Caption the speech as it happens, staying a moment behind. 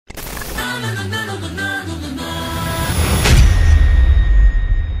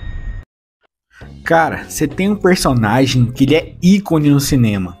Cara, você tem um personagem que ele é ícone no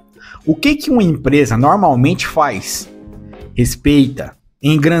cinema. O que uma empresa normalmente faz? Respeita,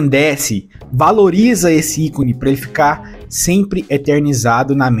 engrandece, valoriza esse ícone para ele ficar sempre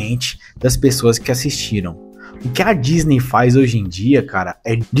eternizado na mente das pessoas que assistiram. O que a Disney faz hoje em dia, cara,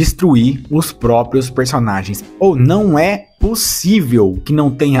 é destruir os próprios personagens. Ou não é possível que não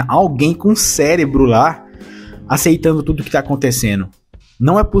tenha alguém com cérebro lá aceitando tudo que tá acontecendo.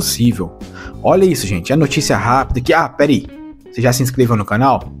 Não é possível. Olha isso, gente. É notícia rápida que... peraí. Você já se inscreveu no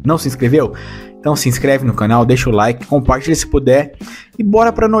canal? Não se inscreveu? Então se inscreve no canal, deixa o like, compartilha se puder e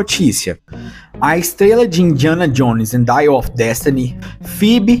bora pra notícia. A estrela de Indiana Jones and Dial of Destiny,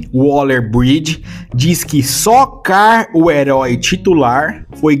 Phoebe Waller-Bridge, diz que Socar, o herói titular,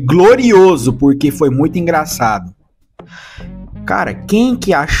 foi glorioso porque foi muito engraçado. Cara, quem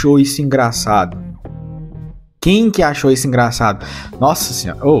que achou isso engraçado? Quem que achou isso engraçado? Nossa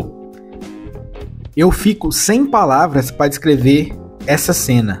senhora, eu fico sem palavras para descrever essa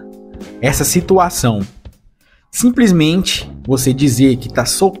cena, essa situação. Simplesmente você dizer que tá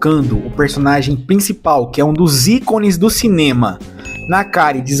socando o personagem principal, que é um dos ícones do cinema, na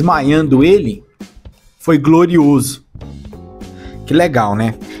cara e desmaiando ele, foi glorioso. Que legal,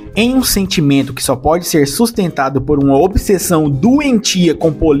 né? Em um sentimento que só pode ser sustentado por uma obsessão doentia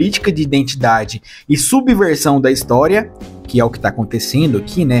com política de identidade e subversão da história, que é o que tá acontecendo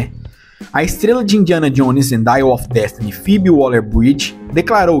aqui, né? A estrela de Indiana Jones and Dial of Destiny, Phoebe Waller-Bridge,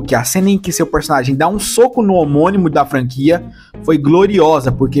 declarou que a cena em que seu personagem dá um soco no homônimo da franquia foi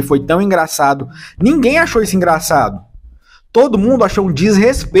gloriosa porque foi tão engraçado. Ninguém achou isso engraçado. Todo mundo achou um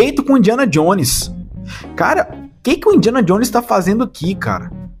desrespeito com Indiana Jones. Cara, o que o Indiana Jones está fazendo aqui,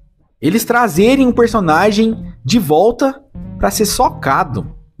 cara? Eles trazerem um personagem de volta para ser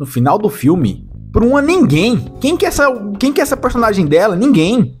socado no final do filme por uma ninguém. Quem que é essa personagem dela?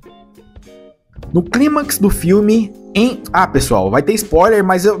 Ninguém. No clímax do filme, pessoal, vai ter spoiler,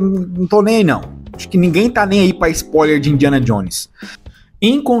 mas eu não tô nem aí não. Acho que ninguém tá nem aí pra spoiler de Indiana Jones.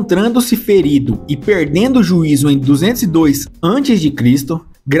 Encontrando-se ferido e perdendo o juízo em 202 a.C.,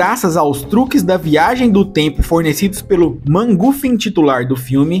 graças aos truques da viagem do tempo fornecidos pelo MacGuffin titular do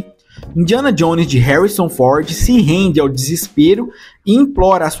filme, Indiana Jones de Harrison Ford se rende ao desespero e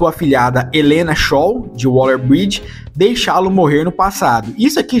implora a sua afilhada Helena Shaw, de Waller-Bridge, deixá-lo morrer no passado.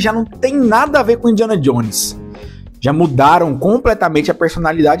 Isso aqui já não tem nada a ver com Indiana Jones. Já mudaram completamente a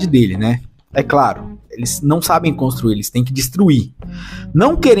personalidade dele, né? É claro, eles não sabem construir, eles têm que destruir.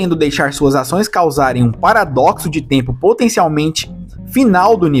 Não querendo deixar suas ações causarem um paradoxo de tempo potencialmente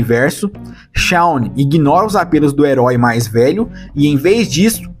final do universo, Shawn ignora os apelos do herói mais velho e, em vez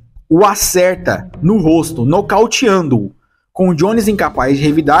disso, o acerta no rosto, nocauteando-o. Com Jones incapaz de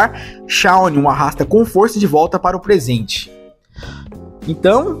revidar, Shawn o arrasta com força de volta para o presente.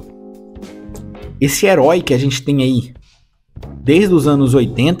 Então, esse herói que a gente tem aí desde os anos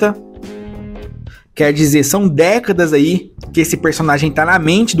 80, quer dizer, são décadas aí que esse personagem tá na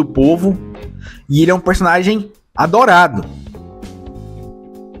mente do povo e ele é um personagem adorado.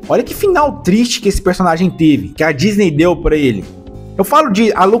 Olha que final triste que esse personagem teve, que a Disney deu pra ele. Eu falo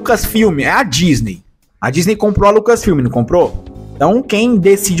de a Lucasfilm, é a Disney. A Disney comprou a Lucasfilm, não comprou? Então quem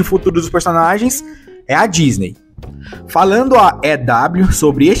decide o futuro dos personagens é a Disney. Falando a EW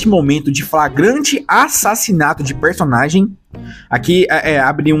sobre este momento de flagrante assassinato de personagem, aqui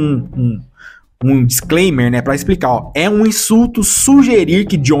abre um disclaimer, né, para explicar. É um insulto sugerir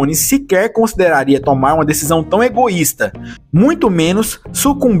que Jones sequer consideraria tomar uma decisão tão egoísta, muito menos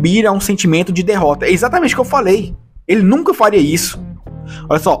sucumbir a um sentimento de derrota. É exatamente o que eu falei. Ele nunca faria isso.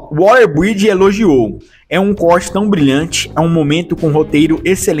 Olha só, Waller-Bridge elogiou. É um corte tão brilhante, é um momento com roteiro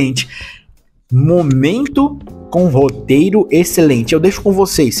excelente. Momento com roteiro excelente. Eu deixo com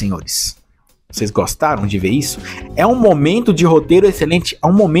vocês, senhores. Vocês gostaram de ver isso? É um momento de roteiro excelente. É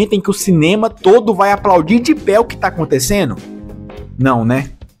um momento em que o cinema todo vai aplaudir de pé o que está acontecendo? Não,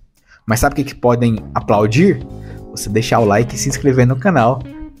 né? Mas sabe o que podem aplaudir? Você deixar o like e se inscrever no canal.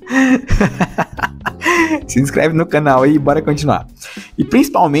 Se inscreve no canal aí e bora continuar. E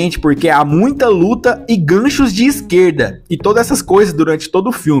principalmente porque há muita luta e ganchos de esquerda e todas essas coisas durante todo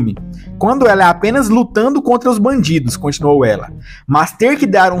o filme. Quando ela é apenas lutando contra os bandidos, continuou ela. Mas ter que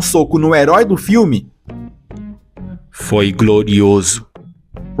dar um soco no herói do filme foi glorioso.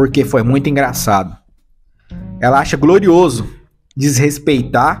 Porque foi muito engraçado. Ela acha glorioso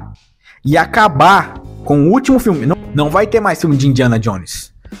desrespeitar e acabar com o último filme. Não vai ter mais filme de Indiana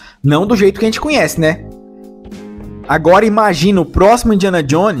Jones. Não do jeito que a gente conhece, né? Agora imagina o próximo Indiana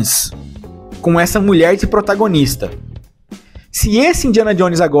Jones com essa mulher de protagonista. Se esse Indiana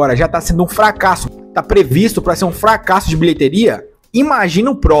Jones agora já tá sendo um fracasso, tá previsto para ser um fracasso de bilheteria,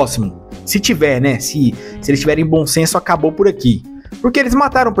 imagina o próximo. Se tiver, né? Se eles tiverem bom senso, acabou por aqui. Porque eles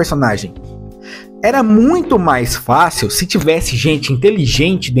mataram o personagem. Era muito mais fácil se tivesse gente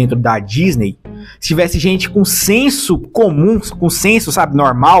inteligente dentro da Disney, se tivesse gente com senso comum, com senso, sabe,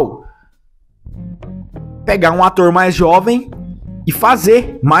 normal, pegar um ator mais jovem e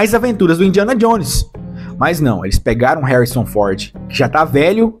fazer mais aventuras do Indiana Jones. Mas não, eles pegaram Harrison Ford, que já tá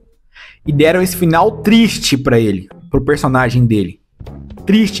velho, e deram esse final triste pra ele, pro personagem dele.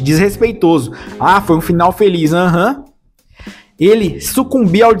 Triste, desrespeitoso. Ah, foi um final feliz, Ele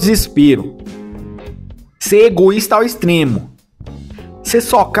sucumbir ao desespero. Ser egoísta ao extremo. Ser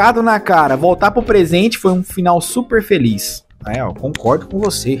socado na cara, voltar pro presente, foi um final super feliz. Eu concordo com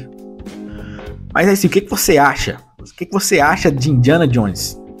você. Mas assim, o que você acha? O que você acha de Indiana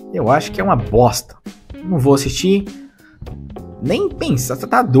Jones? Eu acho que é uma bosta. Não vou assistir. Nem pensar. Você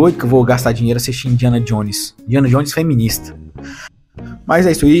tá doido que eu vou gastar dinheiro assistindo Indiana Jones. Indiana Jones feminista. Mas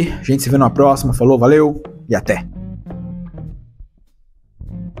é isso aí. A gente se vê numa próxima. Falou, valeu e até.